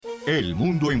El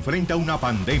mundo enfrenta una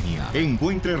pandemia.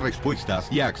 Encuentre respuestas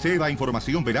y acceda a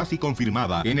información veraz y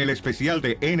confirmada en el especial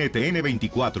de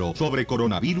NTN24 sobre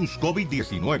coronavirus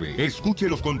COVID-19. Escuche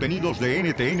los contenidos de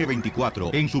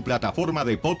NTN24 en su plataforma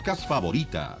de podcast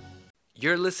favorita.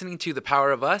 You're listening to The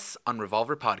Power of Us on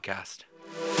Revolver Podcast.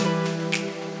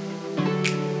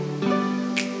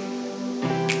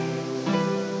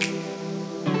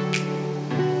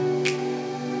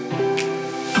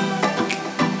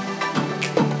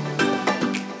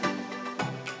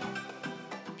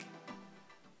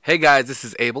 Hey guys, this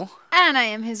is Abel. And I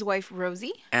am his wife,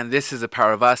 Rosie. And this is The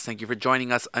Power of Us. Thank you for joining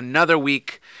us another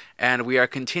week. And we are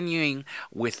continuing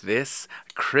with this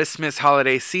Christmas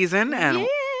holiday season. And Yay!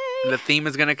 The theme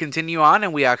is going to continue on.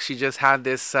 And we actually just had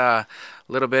this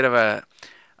little bit of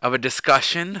a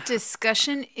discussion.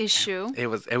 Discussion issue. It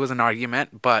was an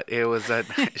argument, but it was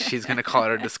she's going to call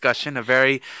it a discussion, a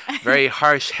very, very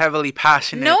harsh, heavily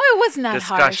passionate No, it was not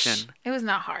discussion. harsh. It was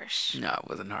not harsh. No, it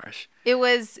wasn't harsh.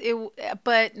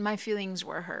 But my feelings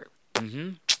were hurt. Mm-hmm.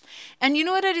 And you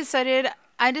know what I decided?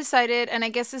 I decided, and I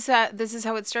guess this is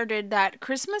how it started, that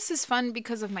Christmas is fun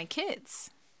because of my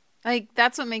kids. Like,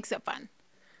 that's what makes it fun.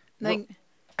 Like, well,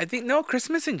 I think, no,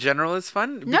 Christmas in general is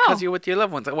fun because you're with your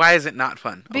loved ones. Why is it not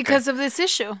fun? Because of this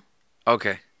issue.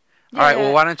 Okay. Yeah. All right,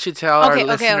 well, why don't you tell our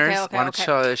listeners? Okay. Why don't you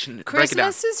tell our listeners? Break it down.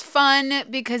 Christmas is fun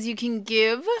because you can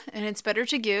give, and it's better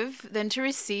to give than to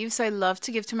receive. So I love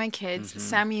to give to my kids. Mm-hmm.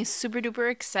 Sammy is super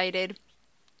duper excited.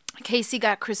 Casey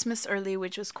got Christmas early,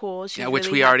 which was cool. Which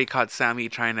we already caught Sammy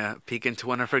trying to peek into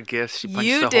one of her gifts. She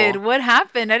punched the hole. What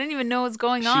happened? I didn't even know what was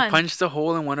going on. She punched a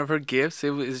hole in one of her gifts. It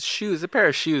was shoes, a pair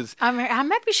of shoes. I'm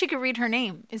happy she could read her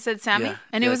name. It said Sammy,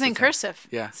 and it was in cursive.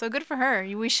 Yeah. So good for her.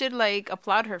 We should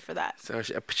applaud her for that. So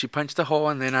she punched the hole,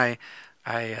 and then I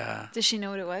Does she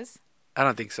know what it was? I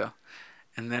don't think so.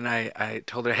 And then I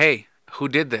told her, hey, who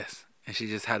did this? And she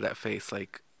just had that face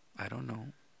like, I don't know.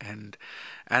 And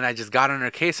I just got on her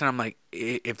case, and I'm like,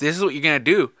 if this is what you're going to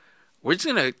do, we're just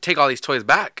going to take all these toys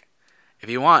back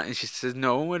if you want. And she says,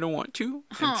 no, I don't want to.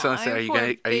 And so I said, are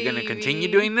you going to continue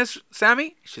doing this,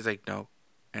 Sammy? She's like, no.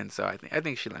 And so I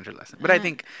think she learned her lesson. But I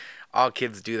think all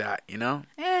kids do that, you know?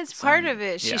 Yeah, it's part of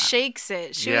it. She shakes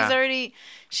it.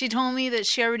 She told me that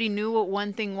she already knew what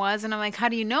one thing was. And I'm like, how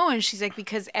do you know? And she's like,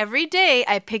 because every day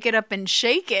I pick it up and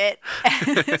shake it.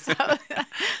 So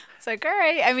it's like, all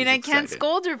right. I mean, I can't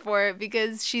scold her for it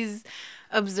because she's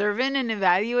observant and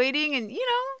evaluating and,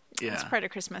 it's part of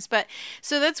Christmas. But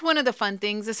so that's one of the fun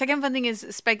things. The second fun thing is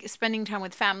spending time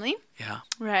with family. Yeah.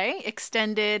 Right?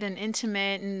 Extended and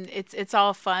intimate, and it's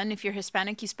all fun. If you're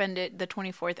Hispanic, you spend it the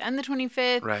 24th and the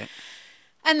 25th. Right.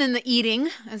 And then the eating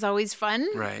is always fun.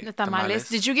 Right. The tamales.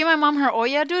 Did you give my mom her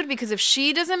olla, dude? Because if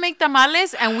she doesn't make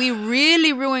tamales and we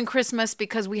really ruin Christmas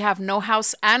because we have no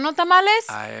house and no tamales.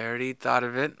 I already thought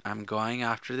of it. I'm going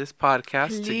after this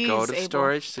podcast to go to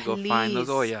storage to go find those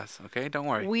ollas. Okay? Don't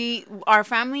worry. Our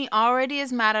family already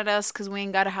is mad at us because we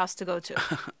ain't got a house to go to.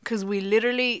 Because we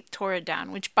literally tore it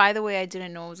down. Which, by the way, I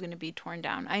didn't know it was going to be torn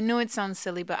down. I know it sounds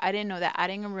silly, but I didn't know that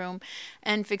adding a room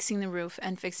and fixing the roof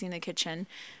and fixing the kitchen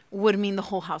would mean the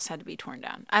whole house had to be torn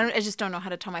down. I just don't know how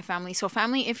to tell my family. So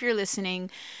family, if you're listening,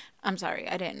 I'm sorry.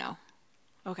 I didn't know.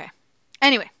 Okay.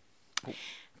 Anyway.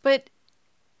 But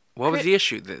what was the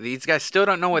issue? These guys still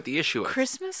don't know what the issue is.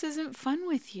 Christmas isn't fun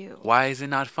with you. Why is it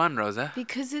not fun, Rosa?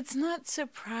 Because it's not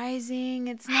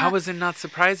surprising. How is it not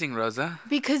surprising, Rosa?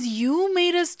 Because you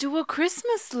made us do a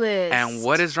Christmas list. And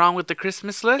what is wrong with the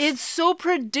Christmas list? It's so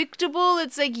predictable.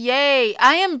 It's like, yay.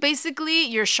 I am basically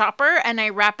your shopper, and I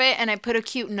wrap it, and I put a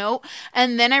cute note,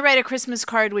 and then I write a Christmas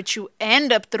card, which you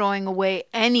end up throwing away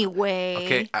anyway.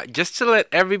 Okay, just to let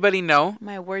everybody know.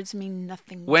 My words mean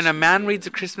nothing. When a man reads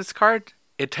a Christmas card,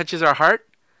 it touches our heart.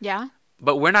 Yeah.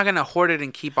 But we're not going to hoard it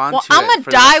and keep on to it. I'm going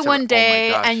to die one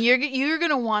day, and you're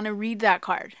going to want to read that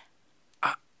card.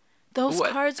 Those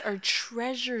cards are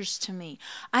treasures to me.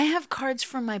 I have cards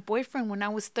from my boyfriend when I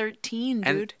was 13,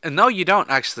 dude. And no, you don't,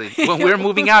 actually. When we were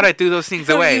moving out, I threw those things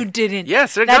away. No, you didn't.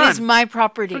 Yes, they're gone. That is my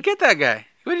property. Forget that guy.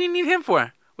 What do you need him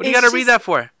for? What do you got to read that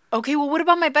for? Okay, well, what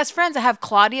about my best friends? I have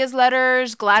Claudia's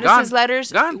letters, Gladys's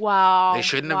letters. Gone. Wow. They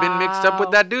shouldn't have been mixed up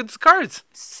with that dude's cards.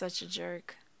 Such a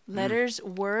jerk. Letters,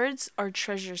 words are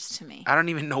treasures to me. I don't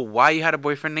even know why you had a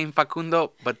boyfriend named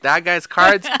Facundo, but that guy's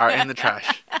cards are in the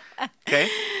trash. Okay?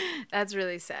 That's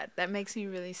really sad. That makes me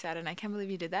really sad, and I can't believe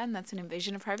you did that, and that's an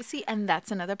invasion of privacy, and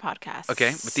that's another podcast.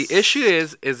 Okay, but the issue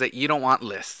is that you don't want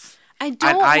lists.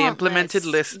 I implemented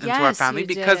lists into our family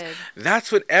because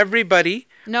that's what everybody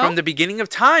from the beginning of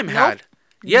time had.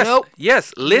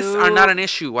 Yes, lists are not an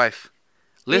issue, wife.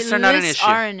 Lists are not an lists issue.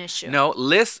 are an issue. No,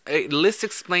 list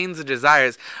explains the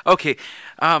desires. Okay,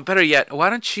 better yet, why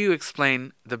don't you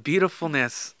explain the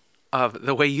beautifulness of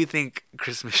the way you think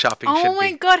Christmas shopping should be? Oh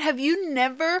my God, have you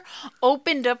never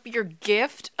opened up a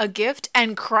gift,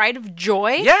 and cried of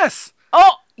joy? Yes.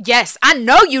 Oh, yes, I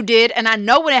know you did, and I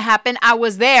know when it happened, I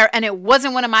was there, and it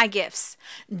wasn't one of my gifts.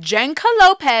 Jenka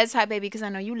Lopez, hi baby, because I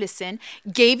know you listen,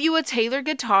 gave you a Taylor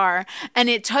guitar, and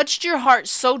it touched your heart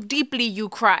so deeply you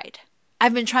cried.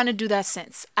 I've been trying to do that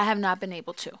since. I have not been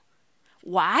able to.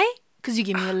 Why? Because you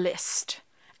give me a list.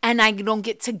 And I don't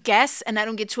get to guess, and I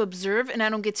don't get to observe, and I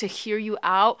don't get to hear you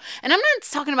out. And I'm not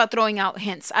talking about throwing out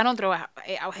hints. I don't throw out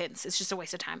hints. It's just a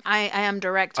waste of time. I am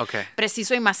direct. Okay.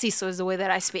 Preciso y macizo is the way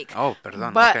that I speak. Oh,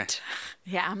 perdón. But, okay.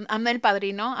 Yeah, I'm el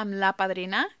padrino. I'm la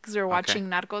padrina, because we're watching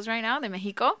Narcos right now, de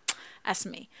Mexico. That's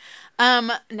me.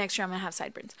 Next year I'm going to have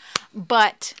sideburns.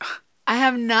 But I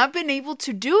have not been able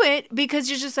to do it because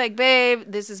you're just like, babe,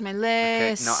 this is my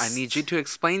list. Okay. No, I need you to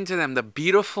explain to them the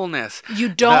beautifulness. You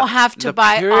don't have to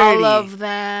buy purity, all of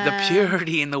them. The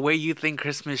purity in the way you think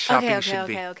Christmas shopping should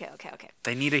be. Okay.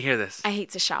 They need to hear this. I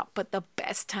hate to shop, but the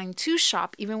best time to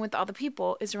shop, even with all the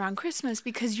people, is around Christmas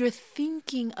because you're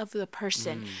thinking of the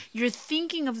person. You're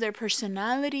thinking of their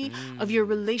personality, of your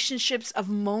relationships, of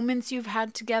moments you've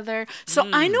had together. So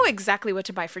I know exactly what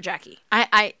to buy for Jackie.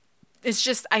 It's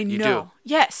just, I know. You do?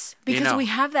 Yes. Because you know. we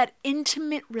have that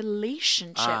intimate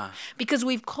relationship. Because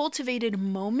we've cultivated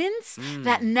moments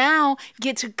that now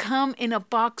get to come in a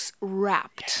box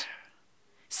wrapped. Yeah.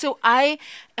 So I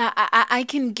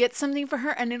can get something for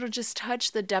her and it'll just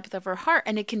touch the depth of her heart.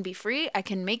 And it can be free. I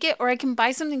can make it. Or I can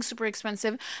buy something super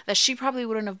expensive that she probably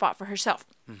wouldn't have bought for herself.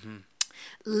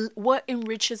 What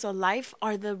enriches a life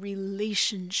are the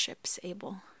relationships,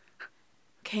 Abel.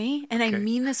 Okay? And I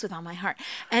mean this with all my heart.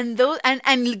 And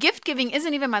gift giving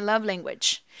isn't even my love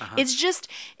language.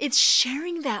 It's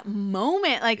sharing that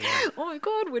moment. Like, oh my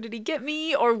God, what did he get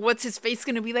me? Or what's his face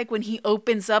going to be like when he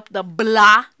opens up the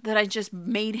blah that I just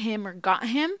made him or got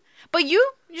him? But you're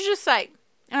just like,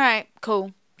 all right,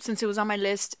 cool. Since it was on my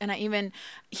list, and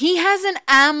he has an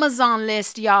Amazon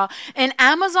list, y'all. An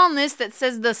Amazon list that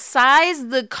says the size,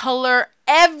 the color,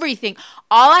 everything.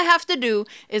 All I have to do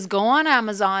is go on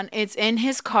Amazon. It's in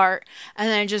his cart, and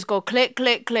then I just go click,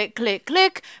 click, click, click,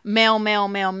 click,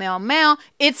 mail.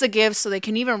 It's a gift, so they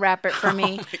can even wrap it for me. Oh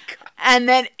my God. And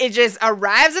then it just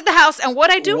arrives at the house, and what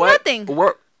I do, nothing.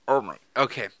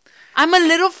 Okay. I'm a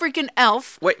little freaking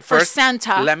elf for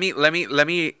Santa. Let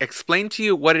me explain to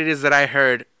you what it is that I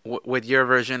heard with your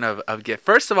version of gift.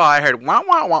 First of all, I heard wah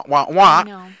wah wah wah wah. I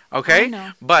know. Okay, I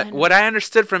know. But what I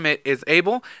understood from it is,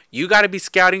 Abel, you got to be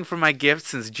scouting for my gift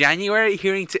since January,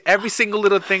 hearing to every single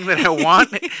little thing that I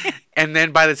want, and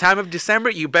then by the time of December,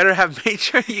 you better have made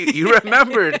sure you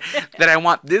remembered that I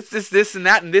want this, and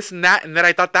that, and this, and that, and that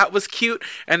I thought that was cute,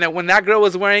 and that when that girl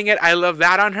was wearing it, I love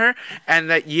that on her,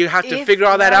 and that you have to figure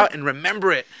all that out and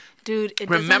remember it. Dude,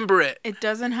 it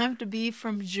doesn't have to be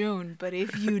from June, but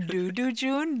if you do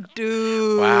June,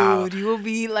 dude, you will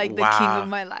be like the king of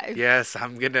my life. Yes,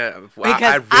 I'm gonna.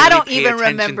 Because I don't even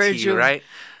remember June. Right?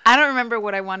 I don't remember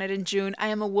what I wanted in June. I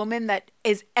am a woman that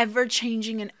is ever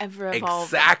changing and ever evolving.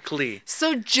 Exactly.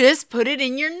 So just put it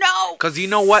in your notes. Because you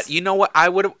know what I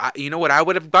would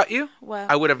have bought you. What?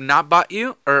 I would have not bought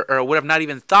you, or would have not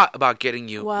even thought about getting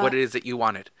you what it is that you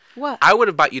wanted. What? I would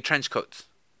have bought you trench coats.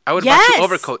 I would have bought you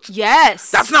overcoats. Yes.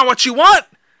 That's not what you want.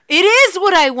 It is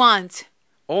what I want.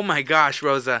 Oh my gosh,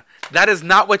 Rosa. That is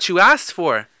not what you asked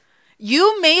for.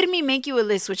 You made me make you a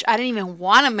list, which I didn't even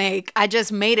want to make. I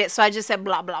just made it. So I just said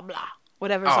blah, blah, blah.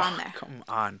 Whatever's on there. Come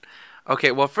on.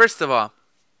 Okay, well, first of all,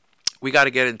 we got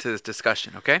to get into this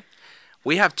discussion, okay?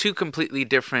 We have two completely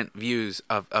different views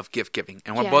of gift giving.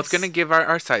 And we're both going to give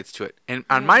our sides to it. And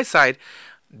on my side,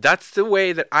 that's the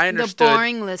way that I understood. The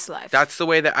boring list life. That's the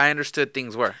way that I understood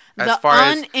things were. As far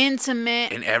as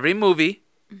unintimate. In every movie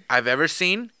I've ever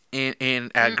seen,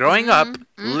 growing up,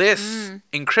 lists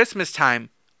in Christmas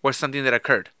time were something that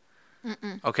occurred.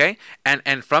 Okay?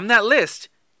 And from that list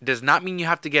does not mean you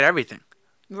have to get everything.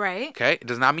 Right. Okay? It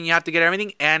does not mean you have to get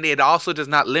everything, and it also does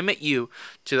not limit you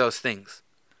to those things.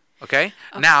 Okay?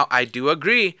 Now, I do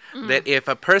agree that if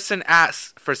a person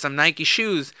asks for some Nike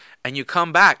shoes and you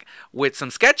come back with some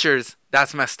Skechers,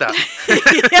 that's messed up.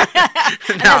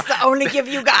 That's the only gift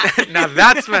you got. Now,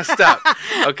 that's messed up.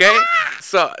 Okay?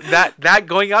 So, that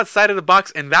going outside of the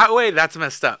box in that way, that's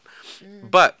messed up.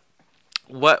 But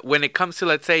when it comes to,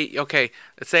 let's say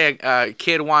a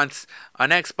kid wants an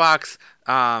Xbox,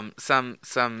 some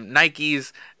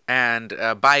Nikes, and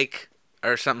a bike,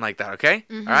 or something like that, okay?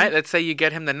 All right? Let's say you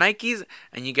get him the Nikes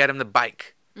and you get him the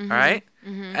bike, All right.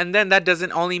 And then that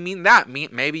doesn't only mean that.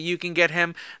 Maybe you can get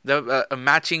him the a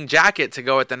matching jacket to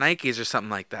go with the Nikes or something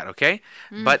like that, okay?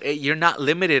 But you're not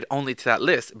limited only to that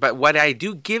list. But what I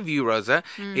do give you, Rosa,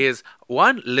 is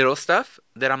one, little stuff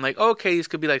that I'm like, okay, these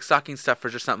could be like stocking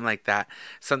stuffers or something like that.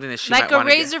 Something that she like might want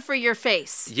to get. Like a razor for your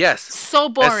face. Yes. So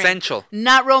boring. Essential.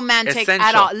 Not romantic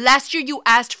at all. Last year you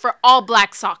asked for all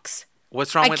black socks.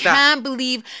 What's wrong with that? I can't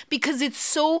believe, because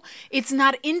it's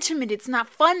not intimate. It's not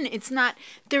fun.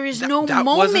 There is no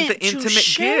moment wasn't the intimate to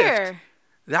share. Gift.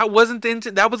 That wasn't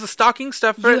that was a stocking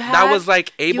stuffer. That was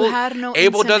like Abel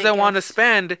doesn't want to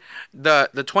spend the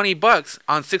 $20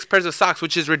 on 6 pairs of socks,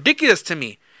 which is ridiculous to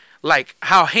me. Like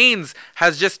how Hanes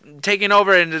has just taken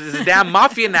over and is a damn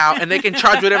mafia now, and they can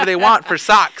charge whatever they want for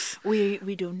socks. We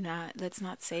do not. Let's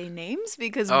not say names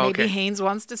because maybe Hanes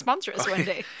wants to sponsor us one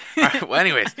day. All right, well,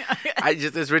 anyways,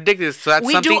 it's ridiculous. So that's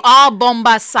something. We do all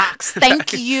Bomba socks.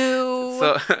 Thank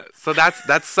you. So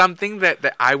that's something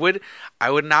that I would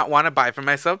not want to buy for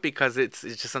myself because it's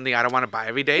just something I don't want to buy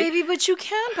every day. Baby, but you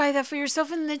can buy that for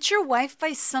yourself and let your wife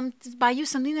buy you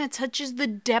something that touches the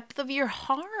depth of your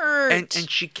heart. And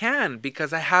she can,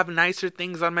 because I have nicer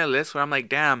things on my list where I'm like,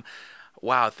 damn,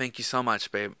 wow, thank you so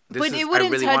much, babe. But it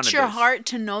wouldn't touch your heart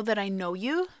to know that I know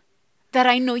you? That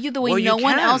I know you the way no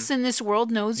one else in this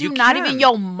world knows you? Not even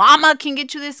your mama can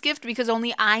get you this gift because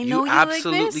only I know you like this?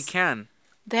 You absolutely can.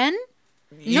 Then?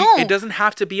 No. It doesn't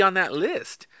have to be on that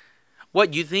list.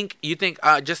 What you think?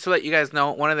 Just to let you guys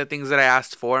know, one of the things that I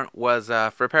asked for was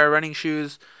for a pair of running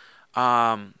shoes.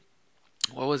 What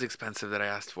was expensive that I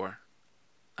asked for?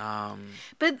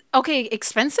 But okay,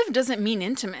 expensive doesn't mean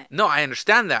intimate. No, I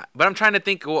understand that, but I'm trying to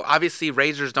think. Well, obviously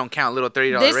razors don't count. Little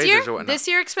 $30 razors or whatnot. This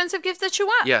year, expensive gift that you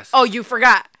want? Yes. Oh, you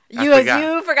forgot.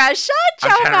 You forgot. Shut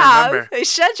your mouth.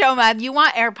 Shut your mouth. You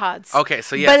want AirPods. Okay,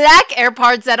 so yes. Black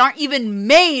AirPods that aren't even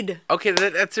made. Okay,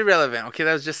 that's irrelevant. Okay,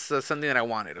 that was just something that I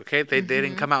wanted. Okay, they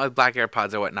didn't come out with black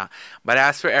AirPods or whatnot. But I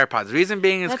asked for AirPods. Reason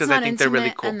being is because I think they're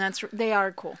really cool. And they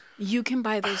are cool. You can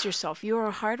buy those yourself. You're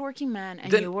a hardworking man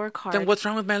and you work hard. Then what's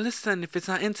wrong with my list then if it's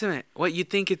not intimate? What, you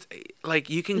think it's like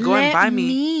you can go and buy me? Let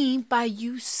me buy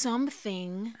you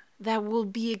something that will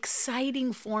be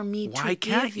exciting for me to give you. Why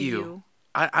can't you?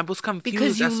 I was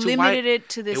confused because you limited it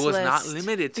to this list. It was not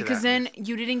limited to because that then list.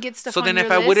 You didn't get stuff on your list.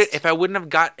 So then if I wouldn't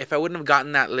have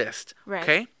gotten that list, right.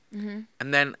 Okay?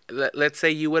 And then let's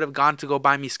say you would have gone to go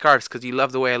buy me scarves because you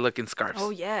love the way I look in scarves. Oh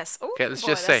yes. Oh, okay, let's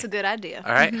just say that's a good idea.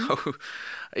 All right,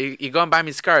 you go and buy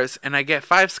me scarves, and I get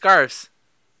 5 scarves,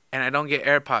 and I don't get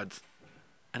AirPods,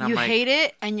 and I'm like, hate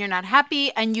it, and you're not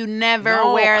happy, and you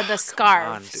never wear the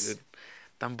scarves. Come on, dude.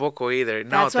 Tampoco either. No,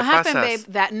 that's what happened,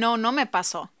 babe. No me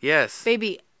pasó. Yes,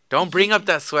 baby. Don't bring up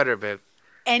that sweater, babe.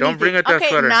 Anything. Don't bring up that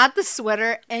sweater. Okay, not the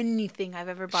sweater. Anything I've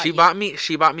ever bought. She bought me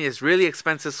this really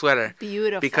expensive sweater.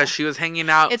 Beautiful. Because she was hanging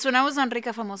out. It's when I was on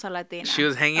Rica Famosa Latina. She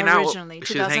was hanging originally, out.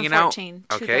 She was hanging out. Okay.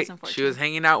 2014. She was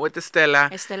hanging out with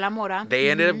Estela Mora.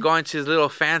 They ended up going to this little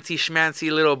fancy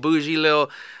schmancy little bougie little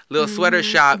sweater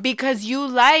shop. Because you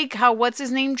like how what's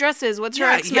his name dresses. What's her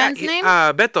ex-man's name?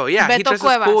 Beto. Yeah, Beto he dresses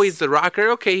Cuevas. cool. He's the rocker.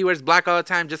 Okay, he wears black all the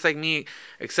time, just like me,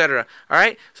 etc. All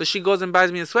right. So she goes and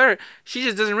buys me a sweater. She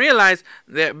just doesn't realize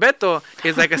that Beto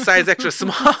is like a size extra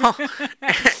small,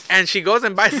 and she goes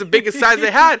and buys the biggest size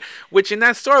they had, which in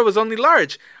that store was only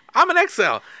large. I'm an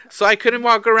XL, so I couldn't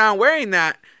walk around wearing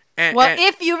that.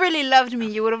 If you really loved me,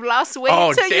 you would have lost weight.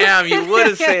 Oh damn! You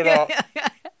would say that.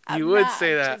 You would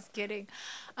say that. Just kidding.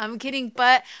 I'm kidding,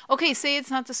 but okay, say it's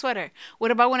not the sweater.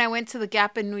 What about when I went to the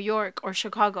Gap in New York or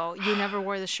Chicago? You never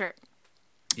wore the shirt.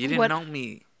 You didn't know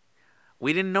me.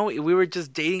 We didn't know. We were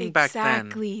just dating back then.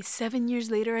 Exactly. 7 years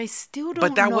later, I still don't know you.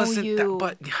 But that wasn't.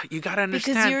 But you gotta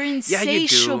understand. Because you're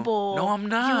insatiable. Yeah, you do. No, I'm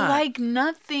not. You like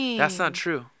nothing. That's not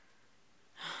true.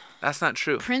 That's not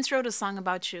true. Prince wrote a song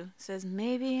about you. It says,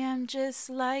 maybe I'm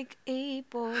just like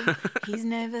Abel. He's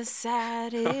never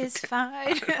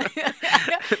satisfied.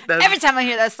 Every time I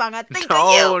hear that song, I think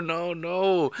of you.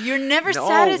 No. You're never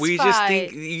satisfied. We just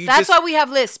think... That's why we have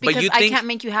lists, because I can't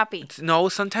make you happy. No,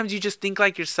 sometimes you just think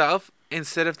like yourself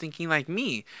instead of thinking like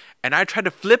me. And I try to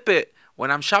flip it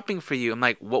when I'm shopping for you. I'm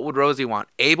like, what would Rosie want?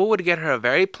 Abel would get her a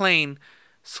very plain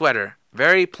sweater,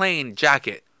 very plain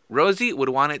jacket. Rosie would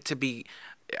want it to be...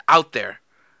 out there.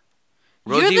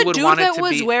 Rosie You're the dude that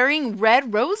was wearing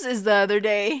red roses the other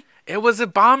day. It was a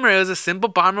bomber. It was a simple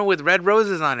bomber with red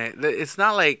roses on it. It's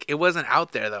not like it wasn't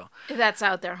out there though. That's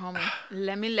out there, homie.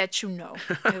 Let me let you know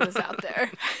it was out there.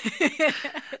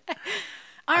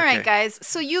 All right, guys.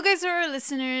 So you guys are our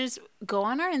listeners. Go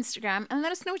on our Instagram and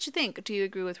let us know what you think. Do you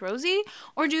agree with Rosie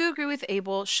or do you agree with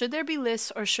Abel? Should there be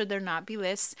lists or should there not be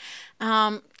lists?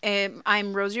 I'm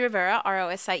Rosie Rivera,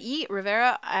 Rosie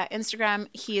Rivera. Instagram,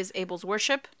 he is Abel's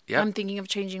Worship. Yep. I'm thinking of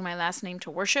changing my last name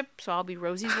to Worship, so I'll be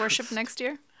Rosie's Worship next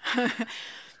year.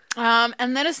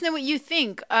 And let us know what you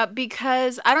think,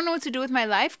 because I don't know what to do with my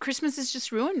life. Christmas is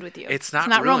just ruined with you. It's not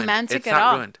ruined. Romantic at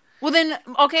all. Ruined. Well, then,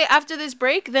 okay, after this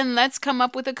break, then let's come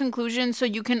up with a conclusion so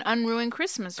you can unruin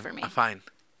Christmas for me. Fine.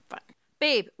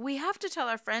 Babe, we have to tell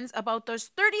our friends about those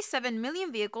 37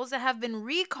 million vehicles that have been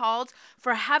recalled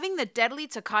for having the deadly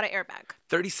Takata airbag.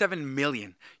 37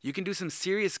 million. You can do some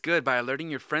serious good by alerting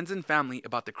your friends and family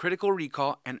about the critical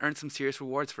recall and earn some serious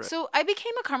rewards for it. So I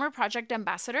became a Karma Project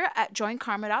ambassador at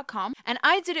joinkarma.com, and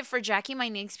I did it for Jackie, my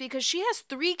niece, because she has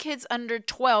 3 kids under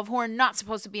 12 who are not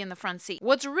supposed to be in the front seat.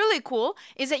 What's really cool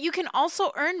is that you can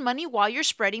also earn money while you're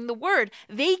spreading the word.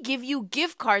 They give you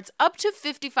gift cards up to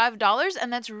 $55,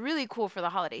 and that's really cool for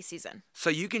the holiday season. So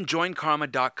you can join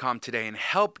karma.com today and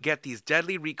help get these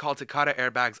deadly recall Takata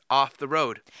airbags off the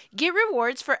road. Get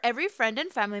rewards for every friend and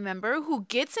family member who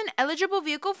gets an eligible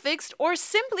vehicle fixed or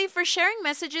simply for sharing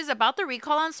messages about the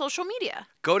recall on social media.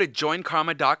 Go to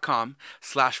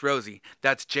joinkarma.com/Rosie.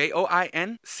 That's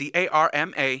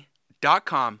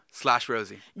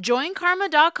joinkarma.com/Rosie.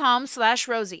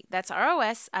 Joinkarma.com/Rosie. That's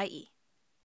Rosie.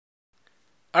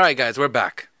 All right, guys, we're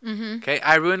back. Okay,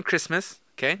 I ruined Christmas.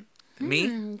 Okay.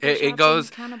 Me, it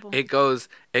goes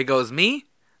me,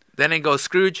 then it goes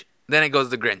Scrooge, then it goes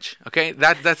the Grinch. Okay,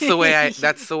 that's the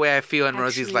way I feel in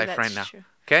Rosie's life right now. True.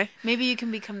 Okay, maybe you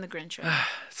can become the Grinch. Right?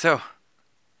 So,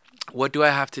 what do I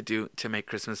have to do to make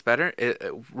Christmas better?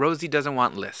 Rosie doesn't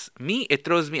want lists. Me, it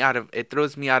throws me out of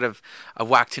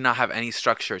whack to not have any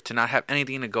structure, to not have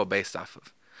anything to go based off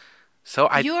of. So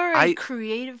you're a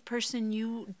creative person.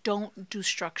 You don't do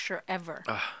structure ever.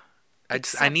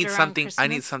 I need something. Christmas. I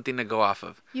need something to go off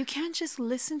of. You can't just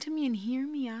listen to me and hear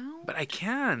me out. But I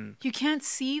can. You can't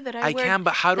see that I can.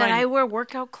 But how do I wear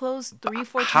workout clothes 3-4 times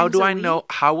a week? How do I know?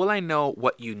 How will I know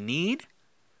what you need,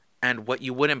 and what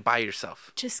you wouldn't buy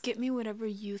yourself? Just get me whatever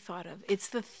you thought of. It's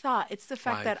the thought. It's the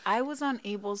fact that I was on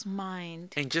Abel's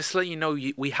mind. And just to let you know,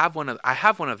 I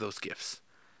have one of those gifts.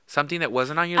 Something that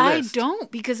wasn't on your list. I don't,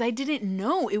 because I didn't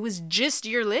know. It was just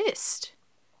your list.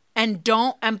 And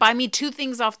buy me 2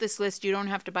 things off this list. You don't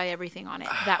have to buy everything on it.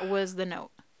 That was the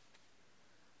note.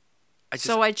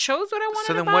 So I chose what I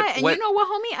wanted to buy. And you know what,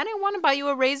 homie? I didn't want to buy you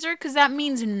a razor because that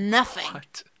means nothing.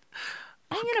 What?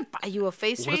 I ain't going to buy you a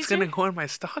face razor. What's going to go in my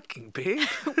stocking, babe?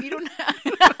 We don't have...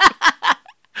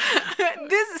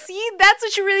 that's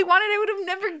what you really wanted. I would have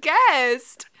never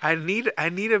guessed. I need a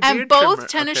beard And both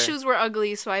tennis shoes were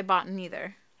ugly, so I bought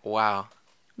neither. Wow.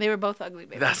 They were both ugly,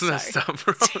 baby. That's messed up,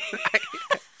 bro.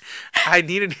 I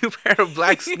need a new pair of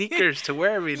black sneakers to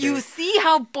wear every day. You see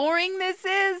how boring this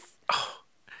is? Oh.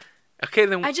 Okay,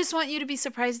 then. I just want you to be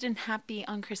surprised and happy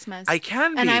on Christmas. I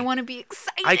can be. And I want to be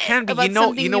excited. I can be.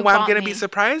 You know why I'm going to be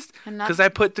surprised? Because I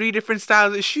put 3 different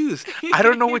styles of shoes. I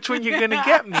don't know which one you're going to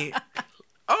get me.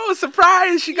 Oh,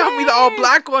 surprise. She got me the all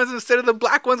black ones instead of the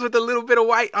black ones with a little bit of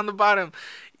white on the bottom.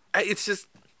 It's just,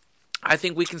 I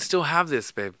think we can still have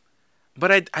this, babe.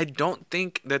 But I don't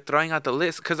think they're throwing out the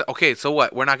list. Because, okay, so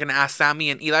what? We're not going to ask Sammy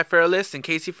and Eli for a list and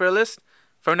Casey for a list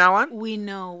from now on? We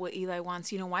know what Eli wants.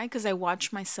 You know why? Because I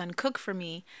watched my son cook for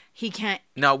me. He can't.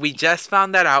 No, we just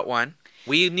found that out one.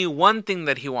 We knew one thing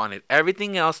that he wanted.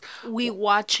 Everything else. We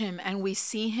watch him and we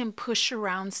see him push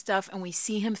around stuff and we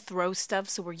see him throw stuff.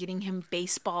 So we're getting him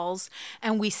baseballs.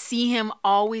 And we see him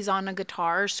always on a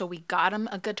guitar. So we got him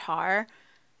a guitar.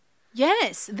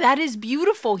 Yes, that is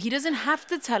beautiful. He doesn't have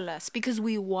to tell us because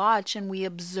we watch and we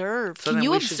observe. So can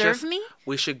you observe me?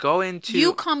 We should go into...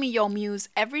 You call me your muse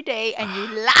every day and you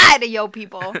lie to your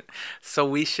people. So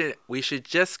we should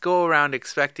just go around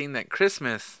expecting that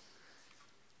Christmas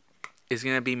is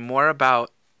going to be more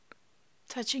about...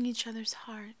 touching each other's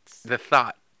hearts. The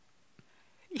thought.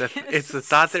 Yes. It's the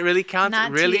thought that really counts?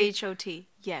 Not really? THOT.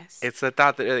 Yes. It's the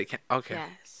thought that really counts. Okay.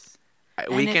 Yes.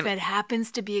 If it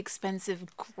happens to be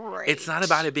expensive, great. It's not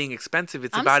about it being expensive.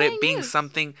 It's about it being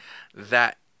something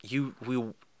that you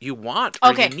want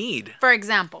or you need. For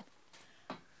example,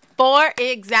 what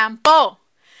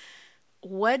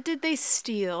did they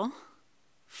steal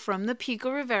from the Pico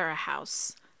Rivera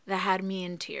house that had me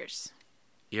in tears?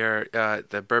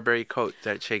 The Burberry coat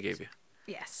that Che gave you.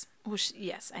 Yes.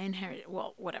 Yes, I inherited.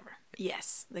 Well, whatever.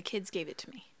 Yes, the kids gave it to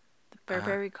me. The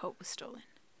Burberry coat was stolen.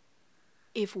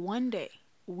 If one day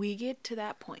we get to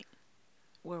that point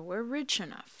where we're rich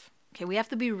enough, okay, we have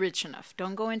to be rich enough.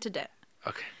 Don't go into debt.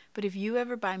 Okay. But if you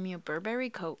ever buy me a Burberry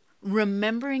coat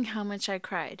remembering how much I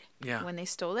cried when they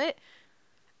stole it,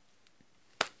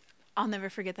 I'll never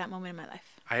forget that moment in my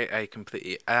life. I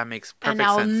completely, that makes perfect sense. And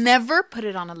I'll sense. never put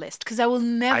it on a list because I will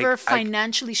never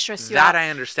financially stress you out. That I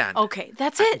understand. Okay,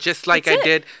 that's it. Just like I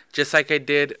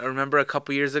did, remember a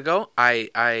couple years ago,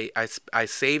 I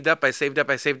saved up,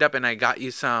 and I got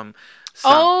you some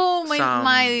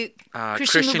my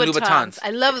Christian Louboutins.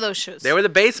 I love those shoes. They were the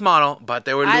base model, but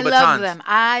they were Louboutins.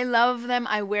 I love them.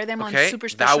 I wear them on super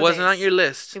special That wasn't on your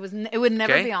list. It would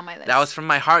never be on my list. That was from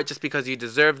my heart just because you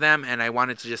deserve them and I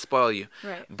wanted to just spoil you.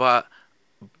 Right.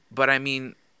 But I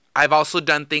mean, I've also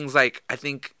done things like, I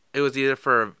think it was either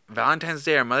for Valentine's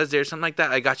Day or Mother's Day or something like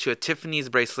that. I got you a Tiffany's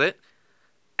bracelet.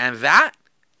 And that,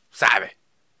 sabe,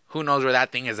 who knows where that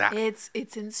thing is at?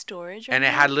 It's in storage. And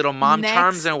it had little mom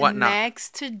charms and whatnot.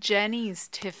 Next to Jenny's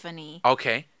Tiffany.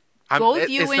 Okay. Both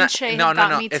you and Shay got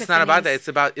me Tiffany's. It's not about that. It's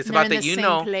about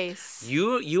that place.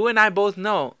 You and I both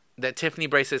know that Tiffany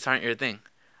bracelets aren't your thing.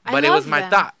 But it was my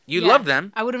thought. You love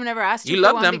them. I would have never asked you. You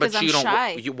love them, but you don't.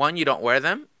 Shy. You don't wear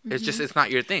them. It's just, it's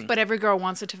not your thing. But every girl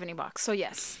wants a Tiffany box. So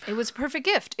yes, it was a perfect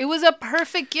gift. It was a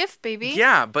perfect gift, baby.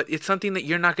 Yeah, but it's something that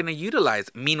you're not going to utilize.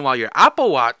 Meanwhile, your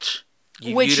Apple Watch,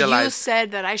 which you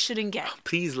said that I shouldn't get.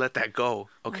 Please let that go,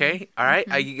 okay? All right?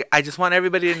 I just want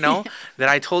everybody to know that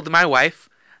I told my wife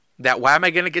that why am I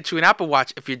going to get you an Apple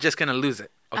Watch if you're just going to lose it?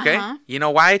 Okay, you know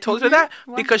why I told her that?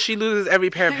 Why? Because she loses every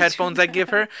pair of headphones I give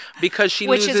her. Because she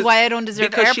loses, which is why I don't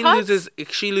deserve AirPods.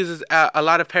 She loses a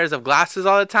lot of pairs of glasses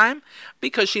all the time.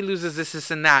 Because she loses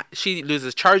this and that. She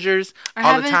loses chargers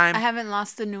all the time. I haven't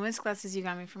lost the newest glasses you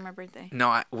got me for my birthday.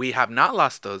 No, we have not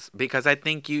lost those because I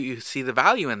think you see the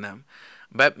value in them.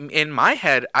 But in my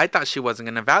head, I thought she wasn't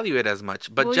going to value it as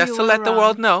much. But just to let the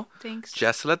world know,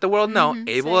 just to let the world know,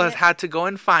 Abel has had to go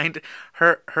and find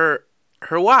her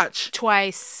watch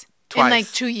twice in like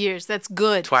 2 years. That's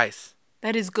good. Twice.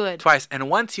 That is good. Twice.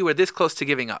 And once you were this close to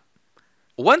giving up.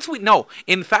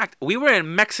 In fact, we were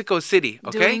in Mexico City,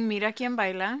 okay? Doing Mira Quien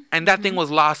Baila. And that thing was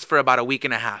lost for about a week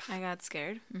and a half. I got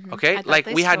scared. Okay? Like,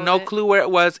 we had no clue where it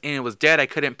was, and it was dead. I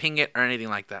couldn't ping it or anything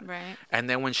like that. Right. And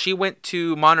then when she went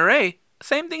to Monterey,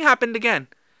 same thing happened again.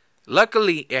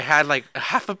 Luckily, it had like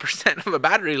 0.5% of a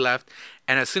battery left.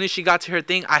 And as soon as she got to her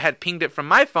thing, I had pinged it from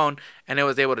my phone, and it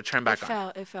was able to turn back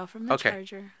on. It fell from the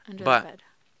charger under the bed.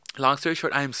 Long story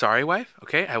short, I am sorry, wife.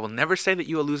 Okay, I will never say that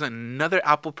you will lose another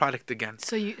Apple product again.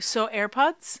 So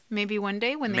AirPods? Maybe one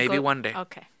day when they maybe one day.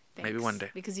 Okay, thanks. Maybe one day.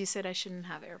 Because you said I shouldn't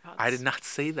have AirPods. I did not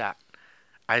say that.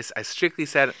 I strictly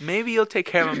said maybe you'll take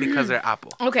care of them because they're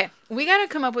Apple. Okay, we gotta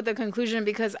come up with a conclusion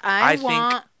because I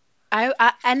want.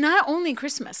 And not only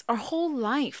Christmas, our whole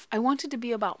life. I want it to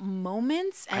be about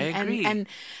moments and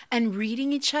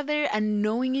reading each other and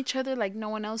knowing each other like no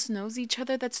one else knows each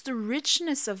other. That's the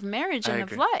richness of marriage and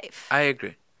of life. I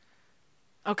agree.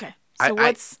 Okay. So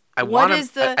I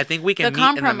think we can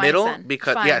meet in the middle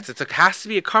because it has to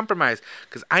be a compromise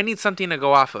because I need something to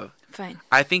go off of. Fine.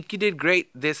 I think you did great.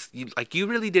 You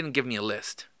really didn't give me a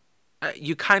list.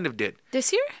 You kind of did.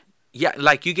 This year? Yeah,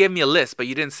 like you gave me a list, but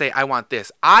you didn't say I want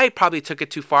this. I probably took it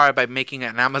too far by making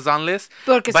an Amazon list.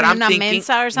 But I'm thinking,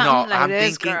 mensa or something like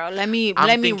this, girl. Let me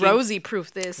Rosie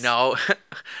proof this. No,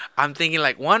 I'm thinking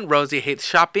like one, Rosie hates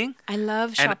shopping. I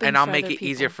love shopping, and I'll make it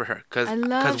easier for her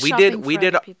because we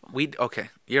did. Okay,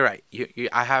 you're right.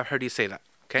 I have heard you say that.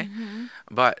 Okay,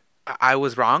 but I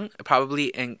was wrong probably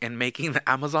in making the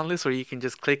Amazon list where you can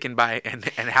just click and buy and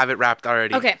have it wrapped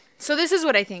already. Okay, so this is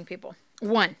what I think, people.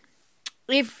 One.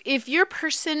 If your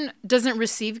person doesn't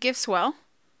receive gifts well,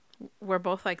 we're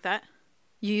both like that.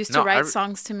 You used to write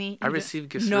songs to me. I receive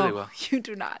gifts really well. No, you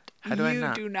do not. How do I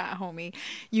not? You do not, homie.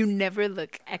 You never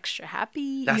look extra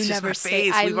happy. That's you just never my say,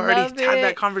 face. We've already had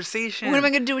that conversation. What am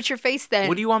I going to do with your face then?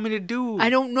 What do you want me to do? I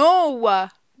don't know.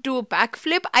 Do a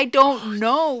backflip? I don't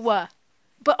know.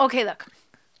 But okay, look.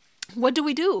 What do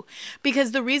we do?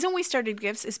 Because the reason we started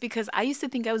gifts is because I used to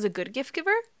think I was a good gift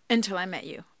giver until I met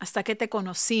you. Hasta que te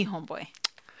conocí, homeboy.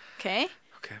 Okay?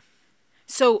 Okay.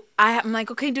 So I'm like,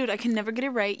 okay, dude, I can never get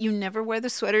it right. You never wear the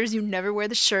sweaters. You never wear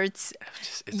the shirts.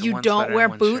 You don't wear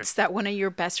boots that one of your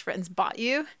best friends bought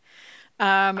you.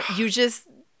 You just,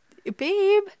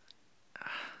 babe.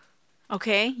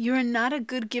 Okay? You're not a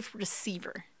good gift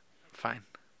receiver. Fine.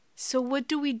 So what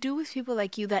do we do with people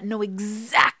like you that know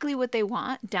exactly what they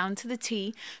want down to the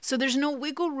T? So there's no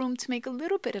wiggle room to make a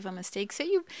little bit of a mistake. Say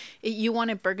you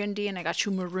wanted burgundy and I got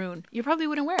you maroon. You probably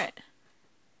wouldn't wear it.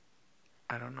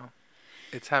 I don't know.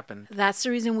 It's happened. That's the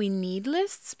reason we need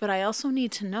lists, but I also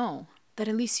need to know that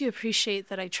at least you appreciate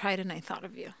that I tried and I thought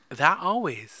of you. That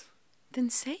always. Then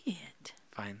say it.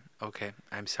 Fine. Okay.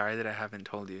 I'm sorry that I haven't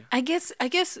told you. I guess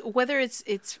whether it's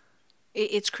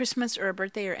it's Christmas or a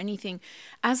birthday or anything,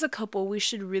 as a couple, we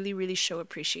should really, really show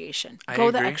appreciation. I Go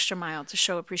agree. the extra mile to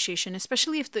show appreciation,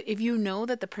 especially if you know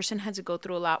that the person had to go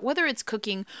through a lot, whether it's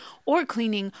cooking or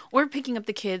cleaning or picking up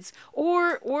the kids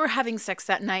or having sex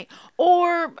that night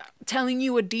or telling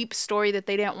you a deep story that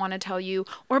they didn't want to tell you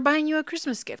or buying you a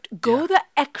Christmas gift. Go the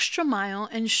extra mile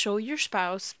and show your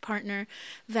spouse, partner,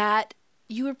 that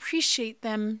you appreciate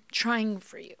them trying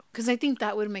for you. Because I think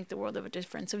that would make the world of a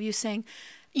difference of you saying,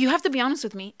 you have to be honest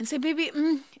with me and say, baby,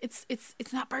 it's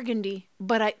not burgundy,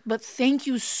 but thank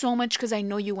you so much because I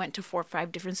know you went to 4 or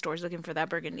 5 different stores looking for that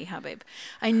burgundy, huh, babe?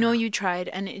 I know you tried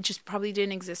and it just probably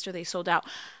didn't exist or they sold out.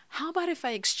 How about if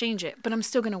I exchange it, but I'm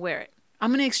still going to wear it? I'm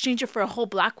going to exchange it for a whole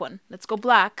black one. Let's go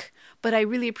black. But I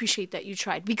really appreciate that you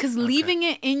tried because leaving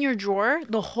it in your drawer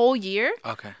the whole year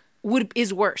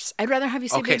is worse. I'd rather have you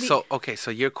say, baby.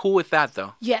 So you're cool with that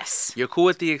though? Yes. You're cool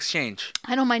with the exchange?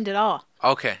 I don't mind at all.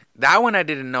 Okay. That one I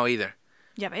didn't know either.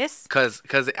 Ya ves? Because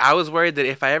I was worried that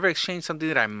if I ever exchanged something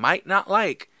that I might not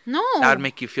like, no, that would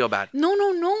make you feel bad. No.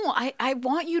 I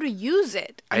want you to use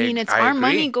it. I mean, it's our agree.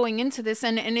 money going into this.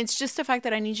 And it's just the fact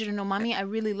that I need you to know, Mommy, I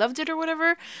really loved it or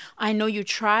whatever. I know you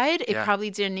tried. It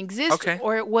probably didn't exist.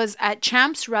 Or it was at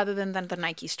Champs rather than the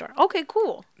Nike store. Okay,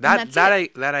 cool. That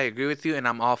I agree with you, and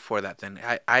I'm all for that then.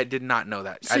 I did not know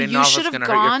that. So I didn't know if it was going to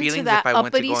hurt your feelings if I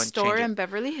went to go and change it. You should have gone to that uppity store in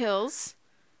Beverly Hills.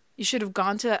 You should have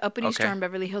gone to that uppity store in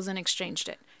Beverly Hills and exchanged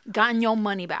it. Gotten your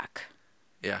money back.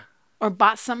 Yeah. Or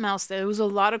bought something else there. There was a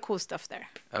lot of cool stuff there.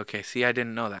 Okay. See, I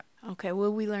didn't know that. Okay.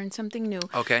 Well, we learned something new.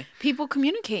 Okay. People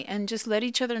communicate and just let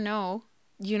each other know,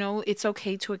 it's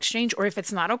okay to exchange. Or if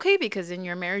it's not okay, because in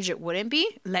your marriage it wouldn't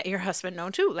be, let your husband know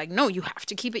too. Like, no, you have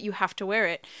to keep it. You have to wear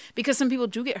it. Because some people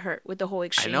do get hurt with the whole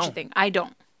exchange thing. I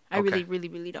don't. I really, really,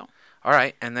 really don't. All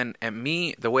right. And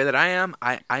me, the way that I am,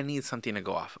 I need something to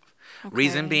go off of. Okay.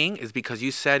 Reason being is because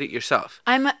you said it yourself.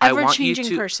 I'm an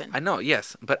ever-changing person. I know,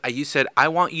 yes. But you said, I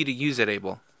want you to use it,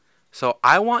 Abel. So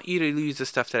I want you to use the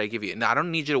stuff that I give you. Now, I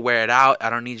don't need you to wear it out. I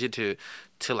don't need you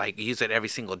to like use it every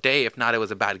single day. If not, it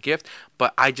was a bad gift.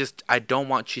 But I don't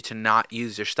want you to not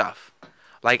use your stuff.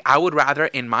 Like, I would rather,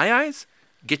 in my eyes,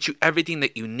 get you everything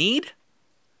that you need.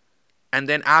 And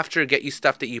then after, get you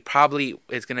stuff that you probably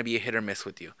is going to be a hit or miss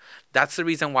with you. That's the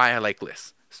reason why I like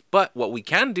lists. But what we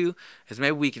can do is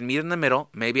maybe we can meet in the middle.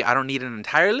 Maybe I don't need an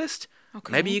entire list.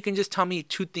 Okay. Maybe you can just tell me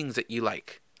 2 things that you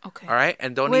like. Okay. All right?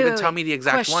 And don't even tell me the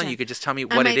exact one. You could just tell me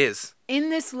what it is. In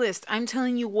this list, I'm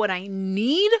telling you what I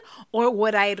need or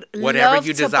what I'd whatever love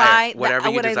you to desire. buy. Whatever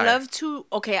you desire. What I love to...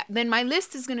 Okay, then my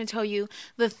list is going to tell you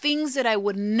the things that I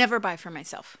would never buy for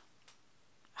myself.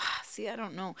 See, I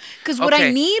don't know. Because what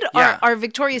I need are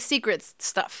Victoria's Secret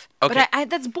stuff. Okay. But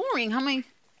that's boring. How am I...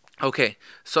 Okay,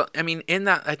 so I mean, in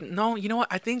that, no, you know what?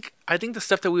 I think the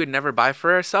stuff that we would never buy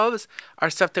for ourselves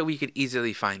are stuff that we could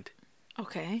easily find.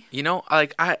 Okay.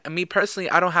 Like me personally,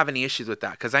 I don't have any issues with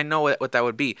that because I know what that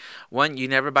would be. One, you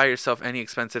never buy yourself any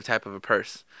expensive type of a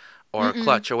purse or a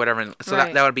clutch or whatever, so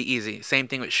that would be easy. Same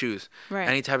thing with shoes. Right.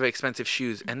 Any type of expensive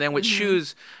shoes, and then with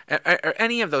shoes or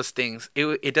any of those things,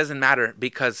 it doesn't matter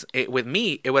because with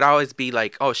me, it would always be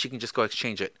like, oh, she can just go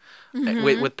exchange it.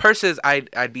 With purses,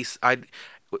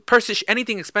 purses,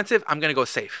 anything expensive, I'm gonna go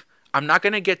safe. I'm not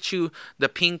gonna get you the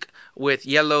pink with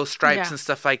yellow stripes and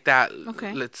stuff like that.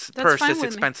 Okay, purse that's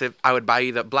expensive. I would buy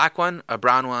you the black one, a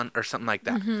brown one, or something like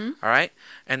that. All right,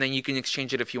 and then you can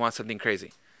exchange it if you want something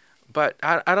crazy. But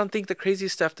I don't think the crazy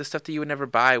stuff, the stuff that you would never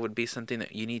buy, would be something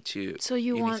that you need to. So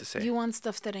you want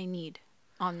stuff that I need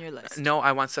on your list? No,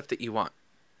 I want stuff that you want.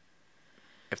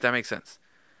 If that makes sense.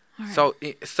 Right. So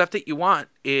stuff that you want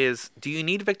is, do you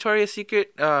need Victoria's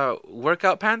Secret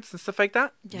workout pants and stuff like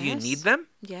that? Yes. Do you need them?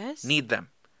 Yes. Need them.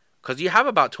 Because you have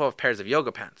about 12 pairs of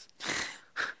yoga pants.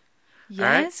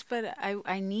 Yes, right? But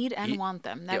I need and want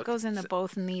them. That goes in the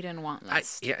both need and want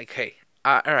list. Okay.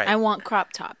 All right. I want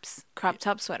crop tops. Crop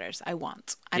top sweaters. I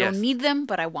don't need them,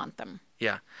 but I want them.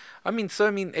 Yeah.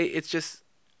 It's just,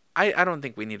 I don't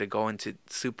think we need to go into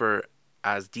super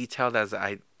as detailed as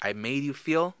I made you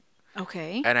feel.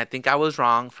 Okay. And I think I was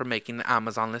wrong for making the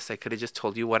Amazon list. I could have just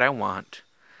told you what I want.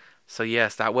 So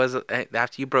yes, that was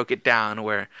after you broke it down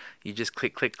where you just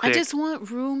click. I just want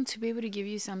room to be able to give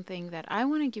you something that I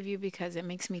want to give you because it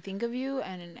makes me think of you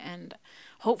and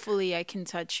hopefully I can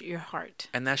touch your heart.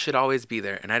 And that should always be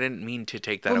there. And I didn't mean to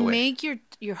take that away. Make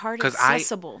your heart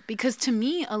accessible. Because to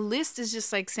me, a list is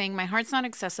just like saying my heart's not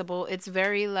accessible. It's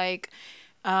very like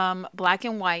black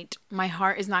and white. My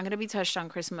heart is not going to be touched on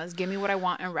Christmas. Give me what I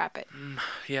want and wrap it.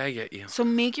 Yeah, I get you. So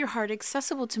make your heart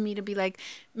accessible to me to be like,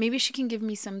 maybe she can give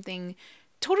me something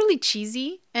totally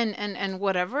cheesy and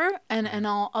whatever, and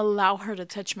I'll allow her to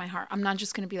touch my heart. I'm not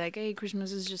just going to be like, hey,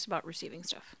 Christmas is just about receiving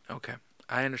stuff. Okay,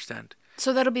 I understand.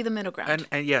 So that'll be the middle ground.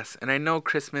 And yes, and I know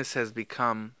Christmas is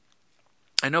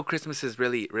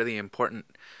really, really important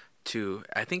to,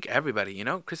 I think, everybody. You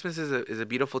know, Christmas is a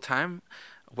beautiful time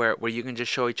where you can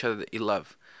just show each other that you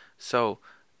love. So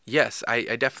yes,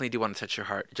 I definitely do want to touch your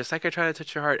heart. Just like I try to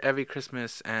touch your heart every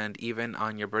Christmas and even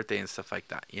on your birthday and stuff like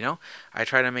that, you know? I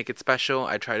try to make it special.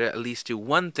 I try to at least do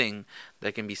one thing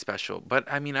that can be special. But,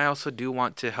 I mean, I also do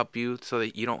want to help you so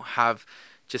that you don't have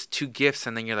just 2 gifts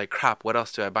and then you're like, crap, what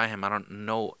else do I buy him? I don't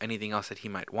know anything else that he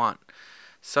might want.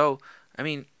 So, I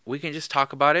mean, we can just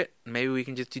talk about it. Maybe we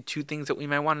can just do 2 things that we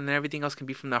might want and then everything else can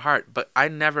be from the heart. But I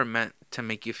never meant to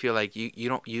make you feel like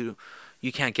you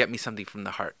can't get me something from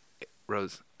the heart,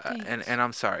 Rose. And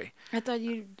I'm sorry. I thought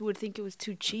you would think it was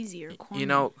too cheesy or corny. You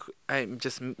know,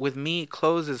 with me,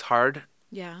 clothes is hard.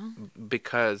 Yeah.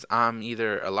 Because I'm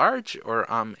either a large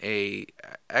or I'm a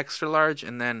extra large,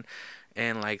 and then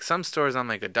in like some stores I'm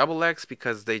like a double X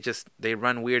because they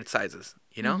run weird sizes.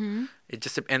 You know,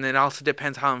 and it also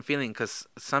depends how I'm feeling. Because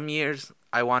some years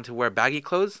I want to wear baggy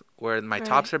clothes where my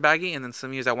tops are baggy, and then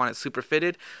some years I want it super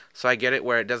fitted, so I get it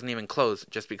where it doesn't even close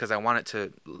just because I want it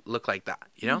to look like that.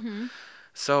 You know.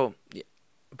 So,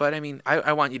 but I mean,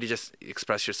 I want you to just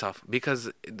express yourself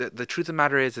because the truth of the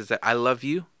matter is that I love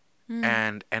you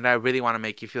and I really want to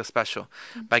make you feel special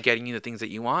by getting you the things that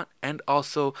you want and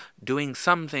also doing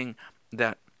something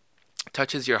that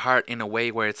touches your heart in a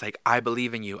way where it's like, I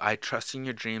believe in you. I trust in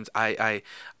your dreams. I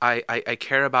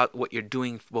care about what you're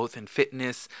doing both in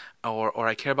fitness or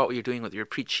I care about what you're doing with your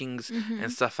preachings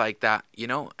and stuff like that, you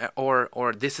know,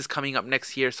 or this is coming up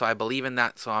next year. So I believe in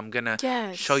that. So I'm going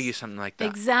to show you something like that.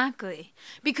 Exactly.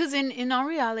 Because in our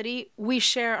reality, we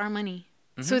share our money.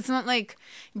 So it's not like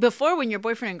before when you're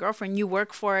boyfriend and girlfriend, you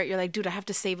work for it. You're like, dude, I have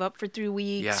to save up for 3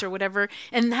 weeks or whatever.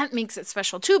 And that makes it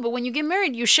special too. But when you get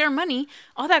married, you share money.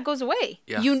 All that goes away.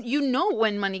 Yeah. You know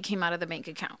when money came out of the bank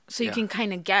account. So you can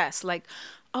kind of guess like,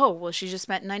 oh, well, she just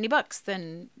spent $90.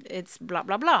 Then it's blah,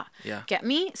 blah, blah. Yeah. Get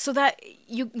me? So that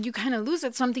you kind of lose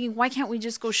it. So I'm thinking, why can't we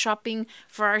just go shopping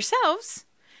for ourselves?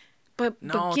 But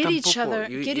get each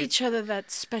other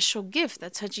that special gift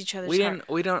that touch each other's heart.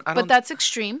 But that's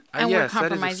extreme, and we're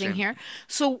compromising here.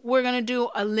 So we're gonna do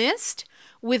a list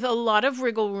with a lot of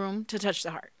wiggle room to touch the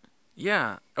heart.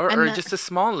 Yeah, or just a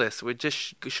small list which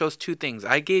just shows 2 things.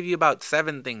 I gave you about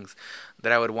 7 things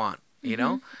that I would want, you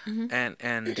know, and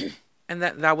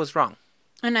that was wrong.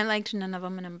 And I liked none of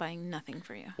them, and I'm buying nothing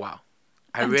for you. Wow,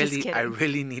 I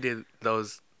really needed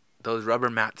those rubber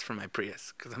mats for my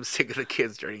Prius because I'm sick of the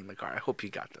kids dirtying the car. I hope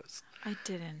you got those. I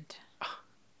didn't.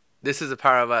 This is a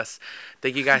Power of Us.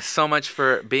 Thank you guys so much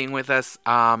for being with us.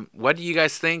 What do you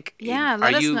guys think? Yeah,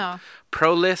 let us know. Are you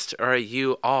pro list or are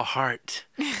you all heart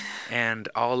and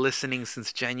all listening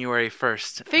since January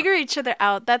 1st? Figure each other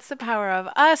out. That's the power of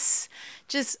us.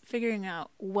 Just figuring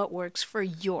out what works for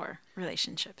your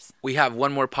relationships. We have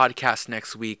one more podcast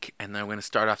next week, and then we're going to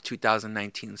start off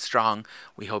 2019 strong.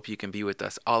 We hope you can be with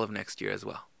us all of next year as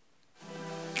well.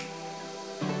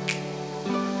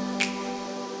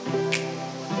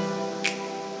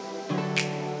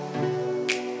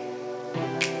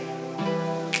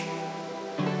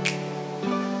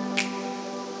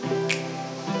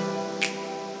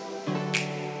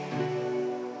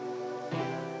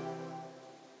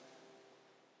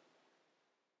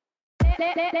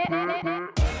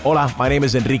 Hola, my name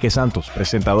is Enrique Santos,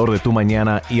 presentador de Tu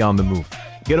Mañana y On The Move.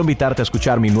 Quiero invitarte a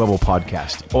escuchar mi nuevo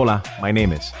podcast, Hola, my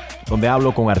name is, donde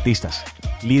hablo con artistas,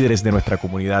 líderes de nuestra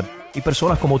comunidad y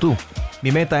personas como tú.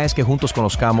 Mi meta es que juntos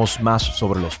conozcamos más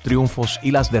sobre los triunfos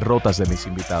y las derrotas de mis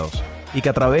invitados y que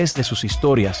a través de sus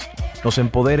historias nos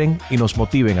empoderen y nos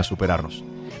motiven a superarnos.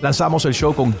 Lanzamos el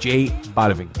show con J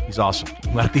Balvin, he's awesome,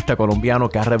 un artista colombiano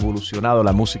que ha revolucionado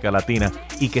la música latina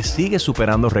y que sigue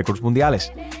superando récords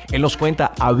mundiales. Él nos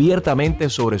cuenta abiertamente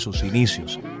sobre sus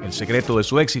inicios, el secreto de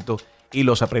su éxito y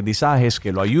los aprendizajes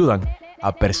que lo ayudan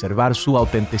a preservar su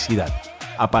autenticidad.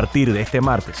 A partir de este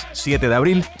martes, 7 de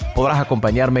abril, podrás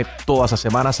acompañarme todas las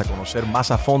semanas a conocer más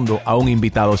a fondo a un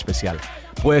invitado especial.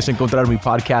 Puedes encontrar mi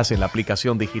podcast en la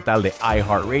aplicación digital de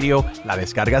iHeartRadio, la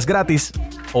descargas gratis,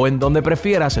 o en donde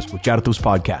prefieras escuchar tus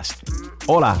podcasts.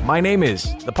 Hola, my name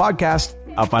is, the podcast,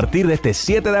 a partir de este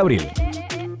 7 de abril.